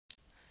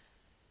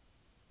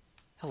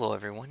Hello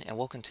everyone, and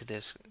welcome to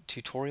this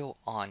tutorial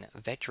on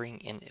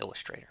vectoring in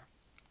Illustrator.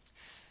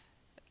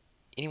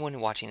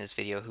 Anyone watching this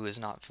video who is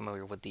not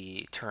familiar with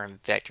the term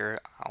vector,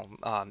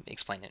 I'll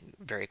explain it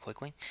very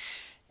quickly.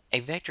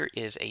 A vector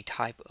is a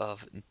type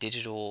of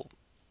digital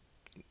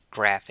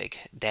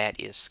graphic that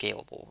is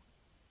scalable,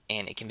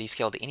 and it can be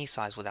scaled to any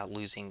size without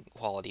losing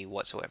quality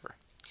whatsoever.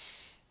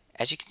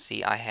 As you can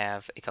see, I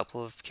have a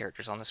couple of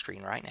characters on the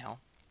screen right now.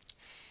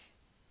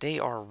 They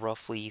are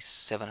roughly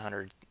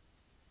 700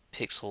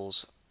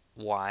 pixels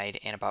wide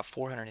and about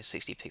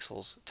 460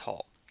 pixels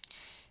tall.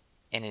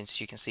 And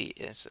as you can see,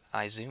 as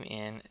I zoom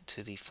in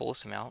to the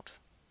fullest amount,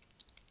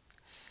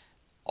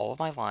 all of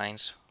my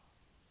lines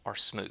are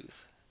smooth.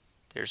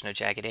 There's no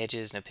jagged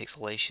edges, no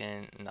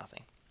pixelation,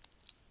 nothing.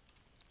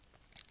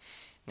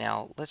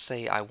 Now, let's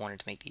say I wanted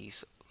to make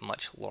these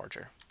much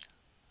larger.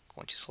 I'm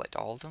going to select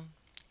all of them.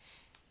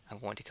 I'm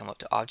going to come up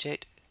to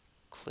Object,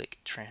 click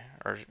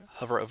or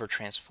hover over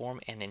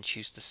Transform, and then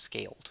choose the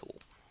Scale tool.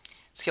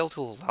 Scale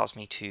tool allows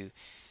me to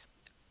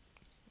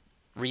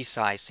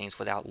resize things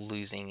without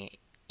losing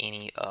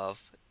any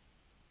of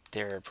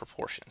their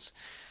proportions.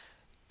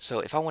 So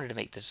if I wanted to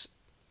make this,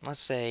 let's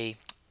say,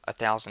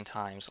 1,000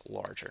 times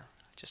larger,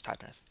 just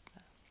type in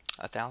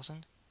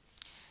 1,000,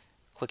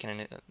 click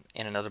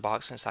in another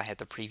box since I have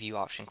the preview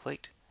option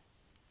clicked,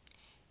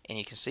 and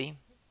you can see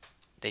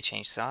they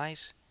change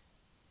size,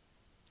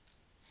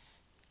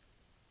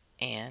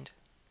 and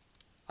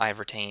I have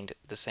retained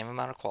the same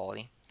amount of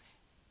quality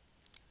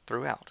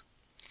throughout.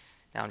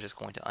 Now I'm just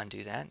going to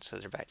undo that so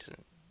they're back to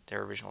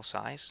their original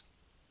size.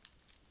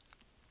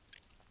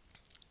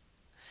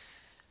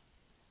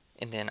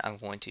 And then I'm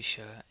going to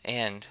show,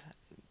 and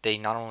they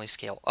not only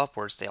scale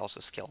upwards, they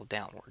also scale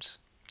downwards.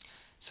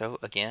 So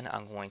again,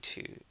 I'm going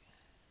to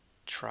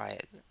try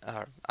it.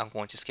 I'm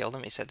going to scale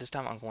them, except this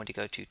time I'm going to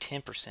go to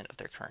 10% of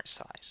their current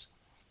size.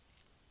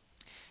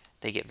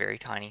 They get very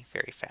tiny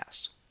very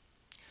fast.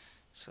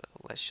 So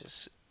let's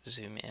just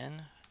zoom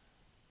in.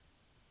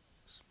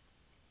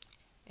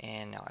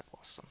 And now I've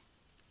lost them.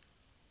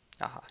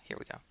 Aha, here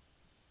we go.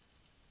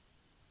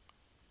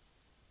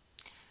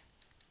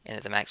 And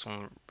at the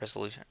maximum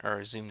resolution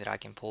or zoom that I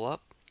can pull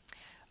up,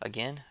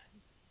 again,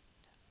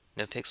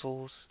 no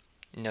pixels,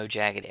 no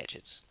jagged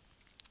edges.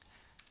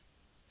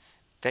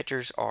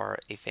 Vectors are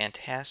a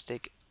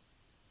fantastic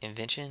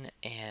invention,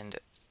 and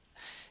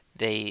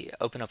they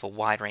open up a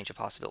wide range of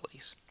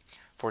possibilities.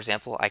 For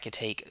example, I could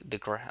take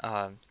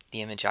the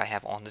image I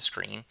have on the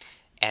screen,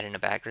 add in a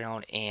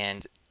background,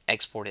 and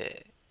export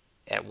it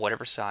at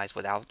whatever size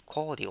without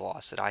quality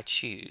loss that I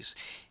choose,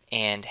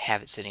 and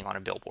have it sitting on a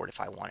billboard if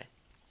I wanted.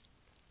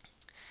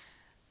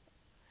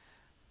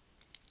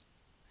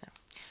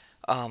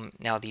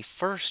 Now the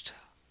first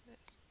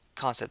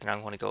concept that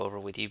I'm going to go over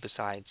with you,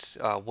 besides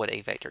what a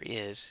vector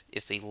is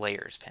the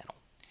layers panel.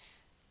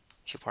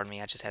 If you'll pardon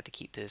me, I just have to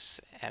keep this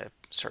at a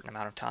certain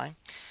amount of time.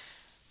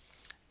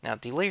 Now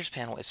the layers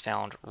panel is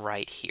found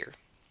right here,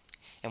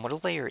 and what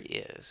a layer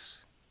is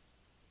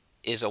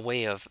a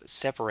way of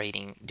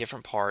separating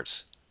different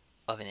parts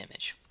of an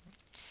image.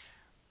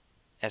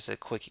 As a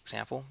quick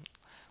example,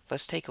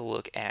 let's take a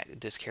look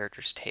at this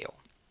character's tail.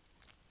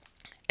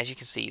 As you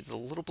can see, the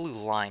little blue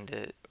line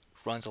that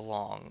runs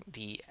along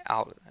the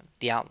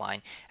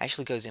outline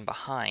actually goes in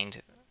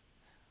behind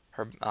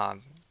her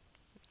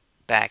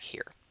back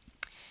here.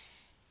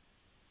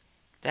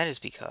 That is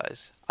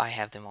because I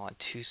have them on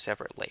two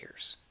separate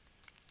layers.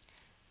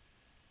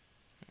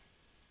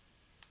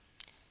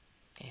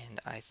 And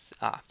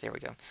there we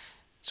go.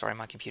 Sorry,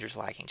 my computer's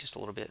lagging just a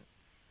little bit.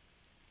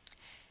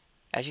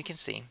 As you can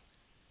see,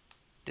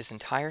 this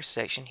entire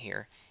section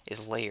here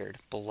is layered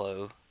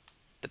below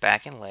the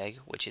back and leg,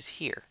 which is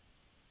here.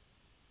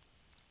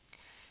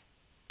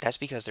 That's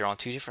because they're on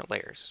two different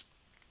layers.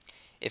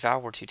 If I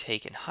were to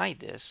take and hide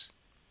this,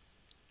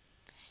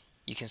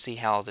 you can see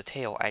how the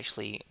tail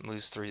actually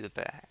moves through the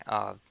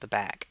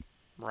back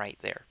right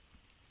there.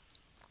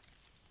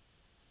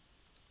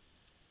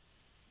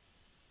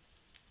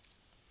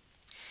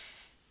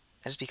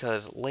 That's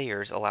because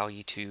layers allow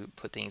you to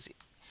put things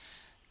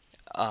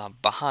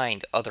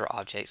behind other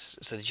objects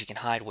so that you can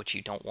hide what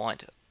you don't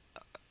want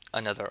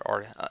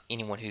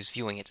anyone who's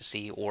viewing it to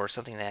see, or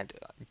something that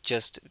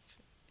just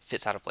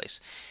fits out of place.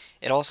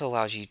 It also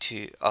allows you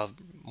to a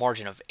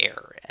margin of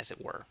error, as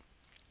it were.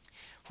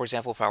 For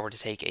example, if I were to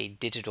take a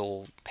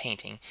digital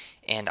painting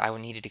and I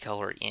needed to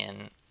color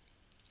in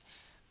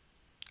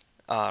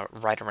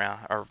right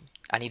around, or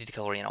I needed to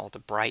color in all the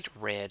bright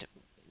red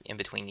in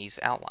between these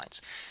outlines.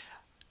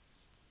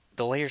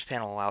 The layers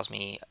panel allows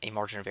me a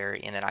margin of error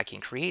in that I can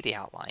create the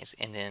outlines,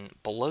 and then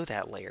below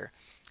that layer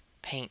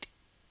paint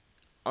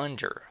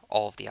under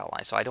all of the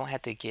outlines, so I don't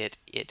have to get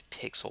it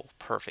pixel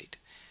perfect.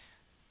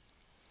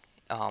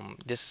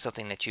 This is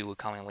something that you would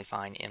commonly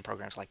find in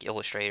programs like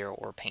Illustrator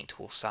or Paint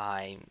Tool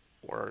SI,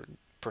 or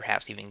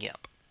perhaps even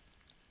GIMP.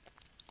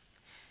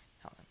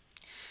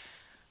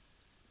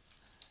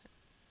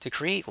 To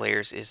create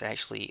layers is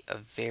actually a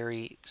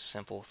very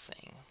simple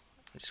thing.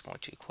 I'm just going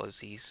to close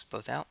these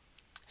both out.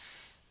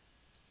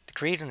 To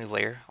create a new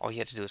layer, all you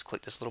have to do is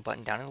click this little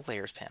button down in the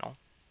Layers panel,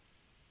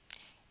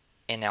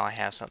 and now I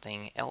have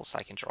something else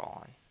I can draw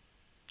on.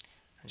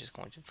 I'm just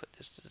going to put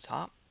this to the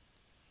top,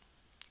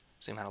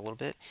 zoom out a little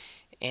bit,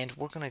 and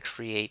we're going to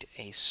create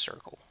a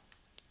circle,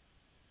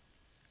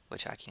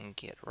 which I can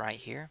get right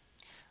here.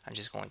 I'm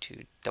just going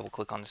to double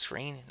click on the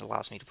screen. It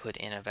allows me to put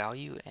in a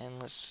value, and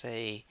let's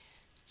say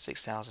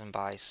 6,000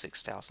 by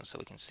 6,000 so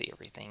we can see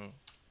everything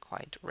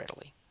quite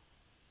readily.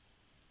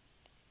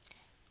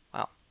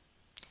 Wow.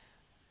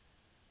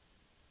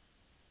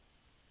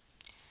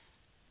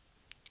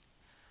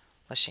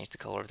 Let's change the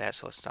color of that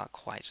so it's not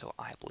quite so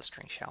eye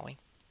blistering, shall we?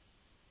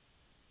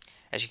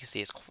 As you can see,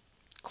 it's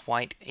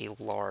quite a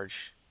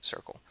large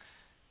circle.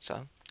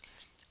 So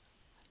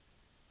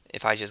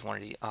if I just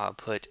wanted to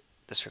put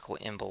the circle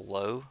in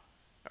below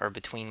or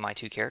between my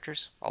two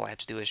characters, all I have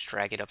to do is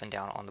drag it up and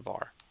down on the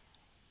bar.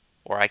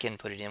 Or I can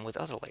put it in with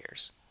other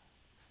layers.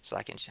 So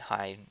I can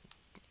hide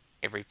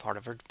every part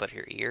of her but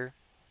her ear,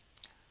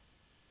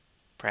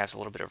 perhaps a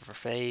little bit of her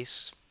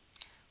face.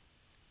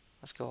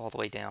 Let's go all the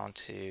way down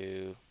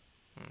to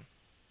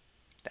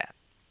that.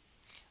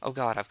 Oh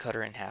God, I've cut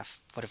her in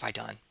half. What have I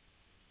done?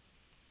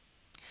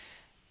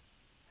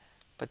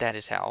 But that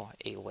is how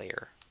a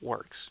layer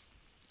works.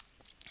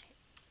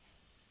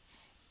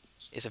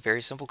 It's a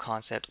very simple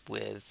concept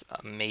with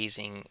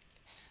amazing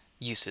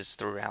uses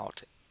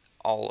throughout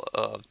all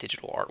of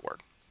digital artwork.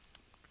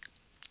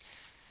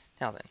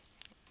 Now then,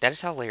 that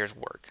is how layers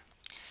work.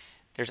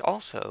 There's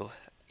also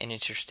an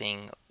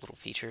interesting little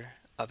feature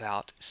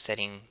about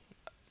setting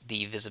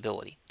the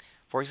visibility.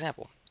 For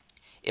example,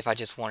 if I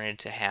just wanted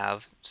to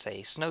have,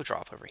 say,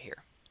 Snowdrop over here,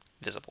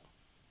 visible,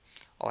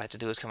 all I have to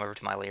do is come over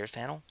to my Layers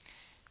panel,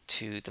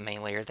 to the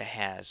main layer that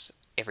has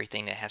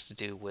everything that has to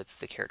do with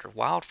the character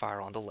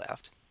Wildfire on the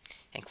left,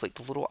 and click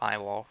the little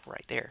eyeball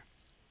right there.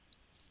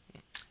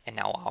 And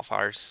now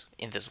Wildfire's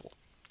invisible.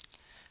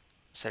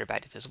 Set her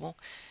back to visible.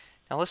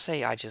 Now let's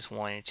say I just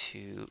wanted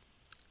to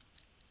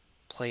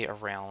play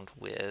around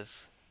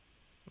with,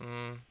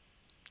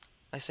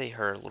 let's say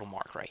her little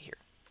mark right here.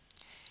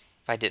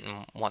 If I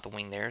didn't want the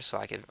wing there, so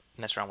I could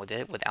mess around with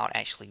it without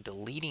actually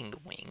deleting the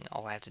wing,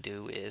 all I have to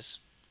do is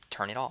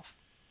turn it off.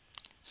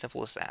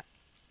 Simple as that.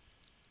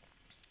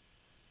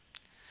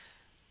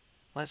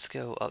 Let's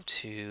go up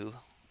to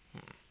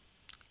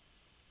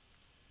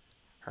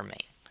her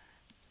mane,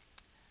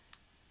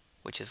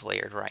 which is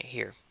layered right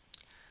here.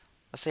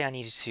 Let's say I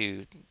needed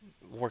to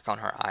work on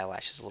her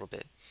eyelashes a little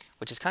bit,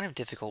 which is kind of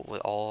difficult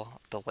with all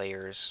the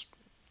layers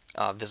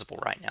visible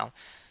right now.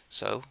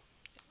 So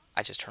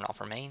I just turn off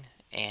her mane,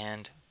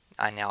 and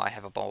now I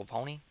have a bald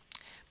pony,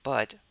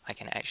 but I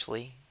can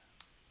actually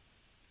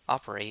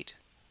operate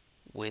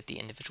with the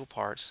individual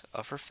parts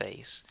of her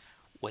face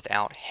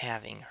without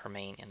having her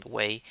mane in the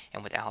way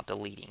and without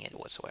deleting it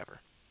whatsoever.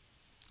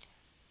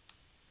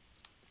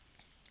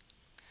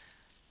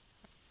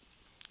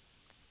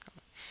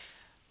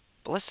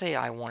 But let's say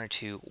I wanted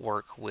to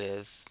work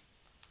with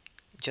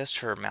just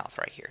her mouth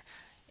right here,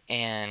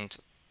 and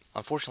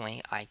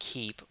unfortunately I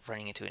keep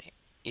running into an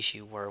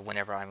issue where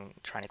whenever I'm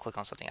trying to click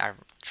on something,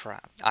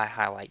 I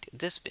highlight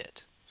this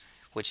bit,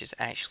 which is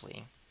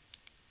actually,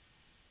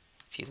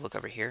 if you look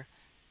over here,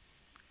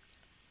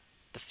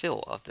 the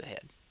fill of the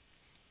head.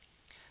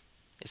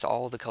 It's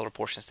all the color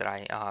portions that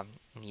I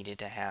needed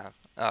to have,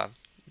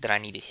 that I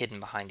needed hidden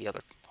behind the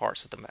other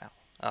parts of the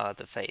mouth,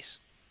 the face.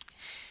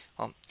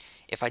 Well,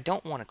 if I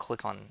don't want to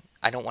click on,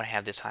 I don't want to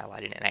have this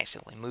highlighted and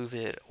accidentally move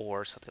it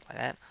or something like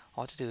that,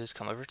 all I have to do is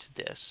come over to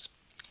this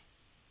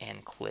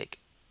and click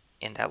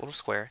in that little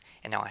square,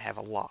 and now I have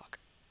a lock.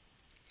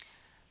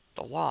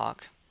 The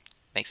lock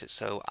makes it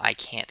so I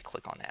can't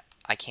click on that.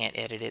 I can't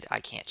edit it,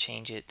 I can't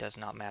change it, does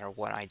not matter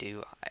what I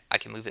do. I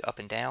can move it up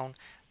and down,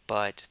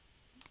 but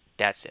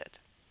that's it.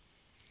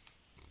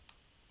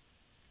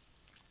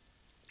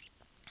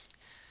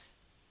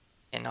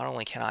 And not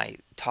only can I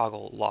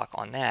toggle lock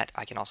on that,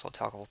 I can also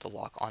toggle the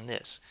lock on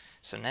this.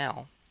 So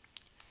now,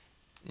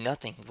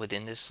 nothing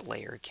within this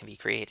layer can be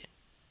created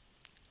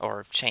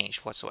or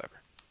changed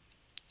whatsoever.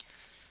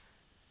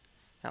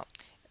 Now,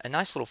 a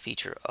nice little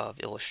feature of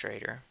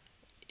Illustrator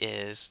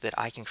is that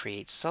I can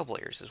create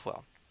sublayers as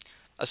well.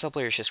 A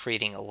sublayer is just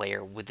creating a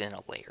layer within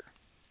a layer.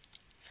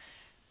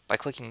 By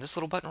clicking this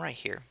little button right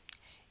here,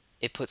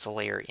 it puts a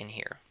layer in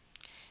here.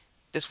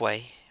 This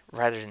way,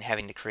 rather than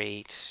having to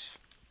create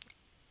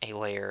a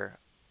layer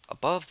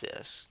above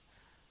this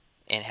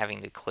and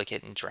having to click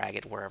it and drag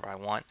it wherever I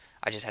want,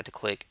 I just have to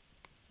click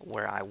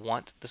where I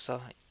want the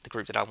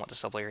group that I want the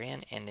sublayer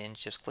in, and then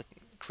just click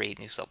create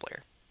new sublayer.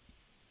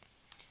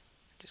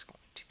 Just going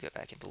to go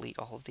back and delete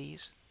all of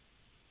these.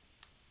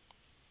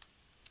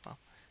 Well,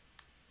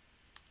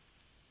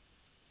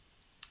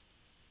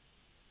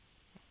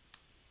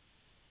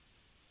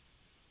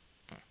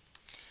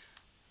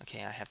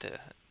 okay, I have to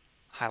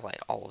highlight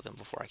all of them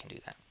before I can do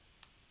that.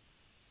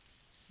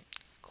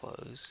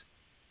 Close.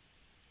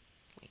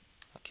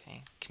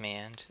 Okay,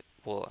 command.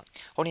 Well,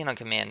 holding on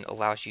command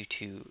allows you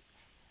to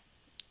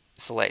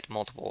select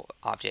multiple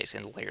objects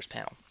in the layers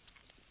panel.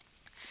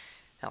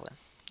 Now then,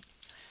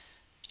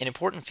 An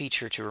important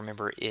feature to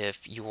remember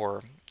if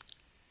you're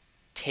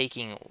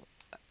taking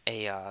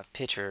a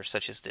picture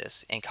such as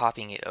this and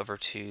copying it over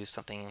to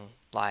something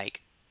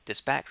like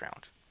this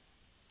background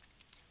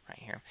right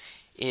here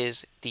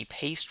is the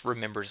paste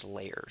remembers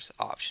layers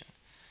option.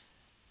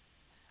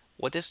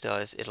 What this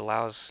does, it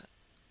allows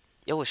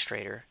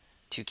Illustrator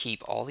to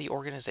keep all the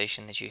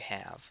organization that you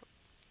have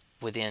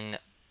within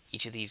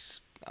each of these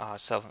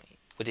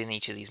within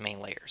each of these main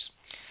layers.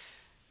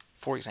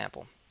 For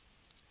example,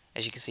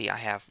 as you can see, I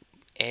have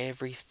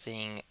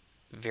everything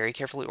very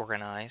carefully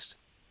organized,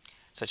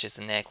 such as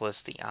the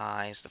necklace, the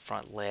eyes, the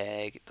front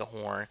leg, the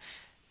horn,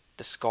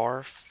 the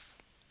scarf,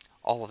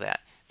 all of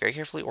that. Very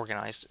carefully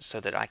organized so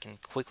that I can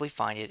quickly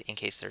find it in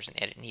case there's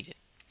an edit needed.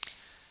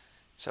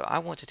 So I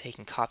want to take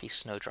and copy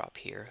Snowdrop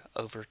here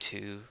over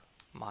to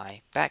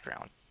my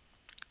background.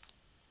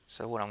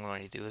 So what I'm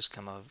going to do is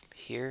come over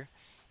here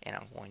and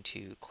I'm going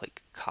to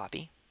click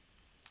copy.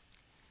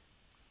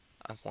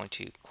 I'm going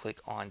to click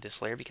on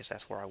this layer because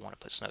that's where I want to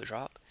put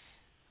Snowdrop.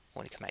 I'm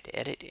going to come back to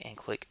edit and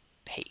click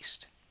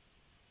paste.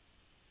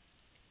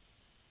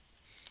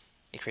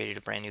 It created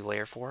a brand new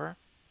layer for her.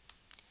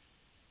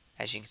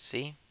 As you can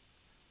see,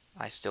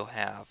 I still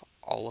have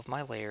all of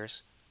my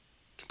layers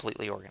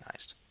completely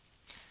organized.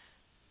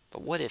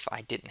 But what if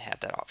I didn't have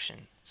that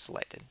option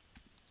selected?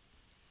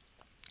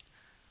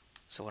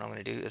 So what I'm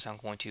going to do is I'm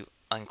going to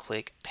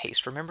unclick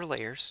paste remember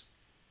layers.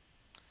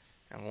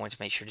 I'm going to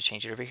make sure to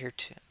change it over here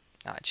to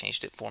it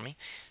changed it for me.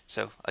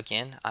 So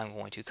again, I'm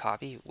going to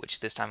copy,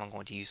 which this time I'm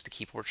going to use the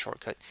keyboard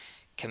shortcut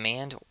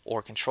Command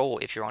or Control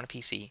if you're on a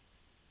PC,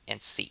 and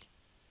C.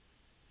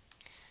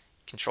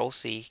 Control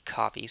C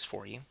copies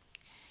for you,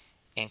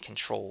 and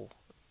Control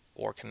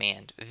or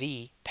Command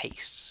V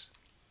pastes.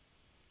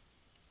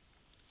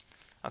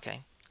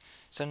 Okay,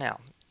 so now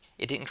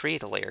it didn't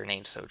create a layer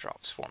named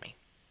Snowdrops for me.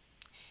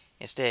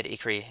 Instead,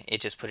 it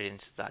just put it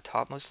into the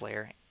topmost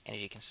layer, and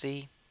as you can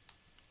see,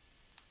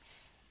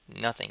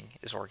 nothing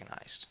is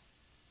organized.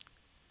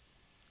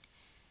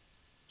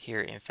 Here,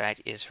 in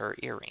fact, is her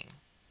earring.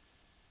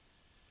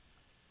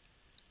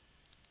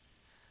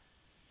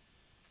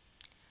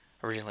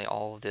 Originally,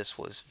 all of this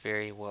was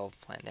very well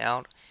planned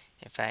out.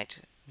 In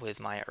fact, with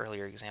my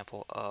earlier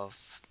example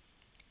of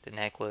the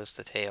necklace,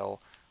 the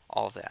tail,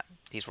 all of that,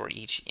 these were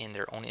each in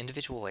their own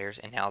individual layers,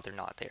 and now they're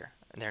not there.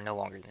 They're no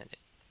longer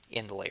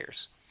in the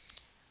layers.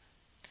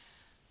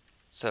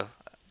 So,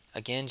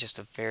 again, just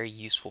a very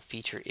useful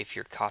feature if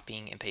you're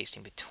copying and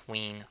pasting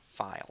between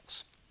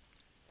files.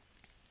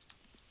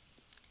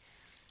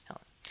 Now,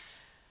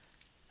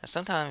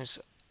 sometimes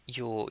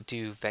you'll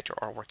do vector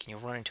artwork and you'll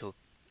run into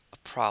a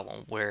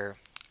problem where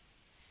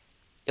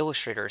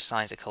Illustrator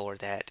assigns a color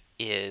that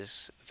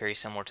is very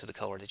similar to the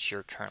color that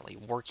you're currently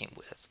working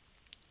with.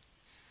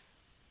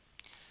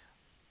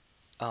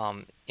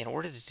 In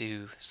order to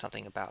do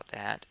something about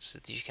that, so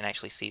that you can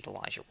actually see the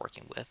lines you're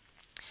working with,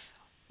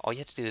 all you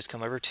have to do is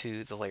come over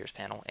to the Layers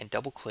panel and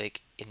double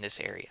click in this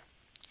area.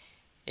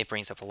 It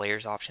brings up a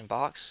Layers option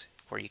box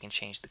where you can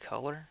change the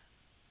color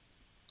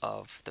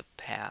of the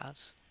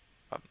paths,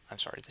 I'm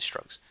sorry, the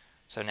strokes.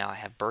 So now I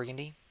have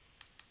burgundy.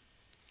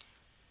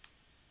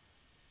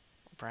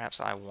 Perhaps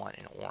I want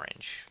an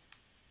orange.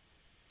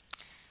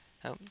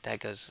 Oh, that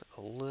goes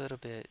a little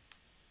bit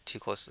too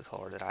close to the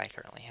color that I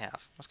currently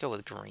have. Let's go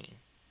with green.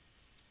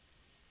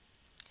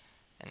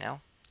 And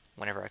now,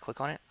 whenever I click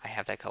on it, I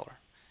have that color.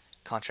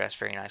 Contrasts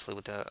very nicely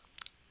with the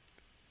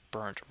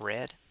burnt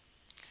red,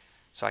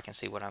 so I can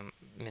see what I'm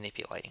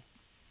manipulating.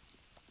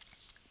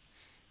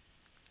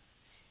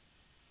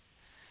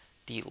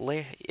 The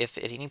layer, if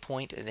at any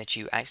point that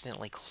you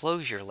accidentally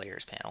close your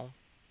layers panel,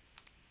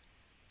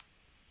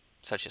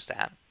 such as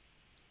that,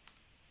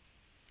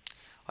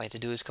 all you have to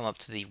do is come up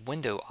to the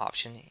window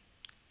option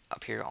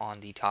up here on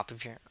the top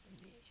of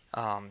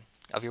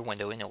your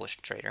window in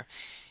Illustrator.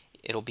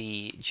 It'll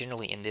be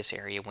generally in this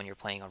area when you're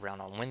playing around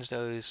on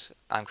Windows.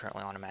 I'm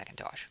currently on a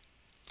Macintosh.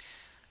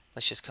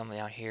 Let's just come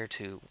down here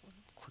to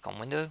click on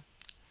Window.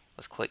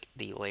 Let's click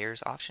the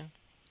Layers option,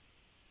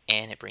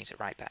 and it brings it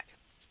right back.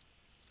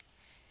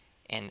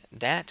 And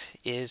that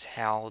is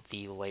how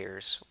the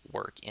layers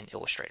work in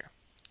Illustrator.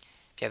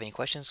 If you have any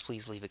questions,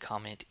 please leave a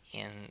comment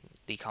in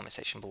the comment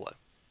section below.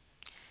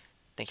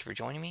 Thank you for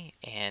joining me,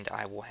 and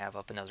I will have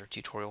up another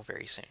tutorial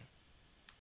very soon.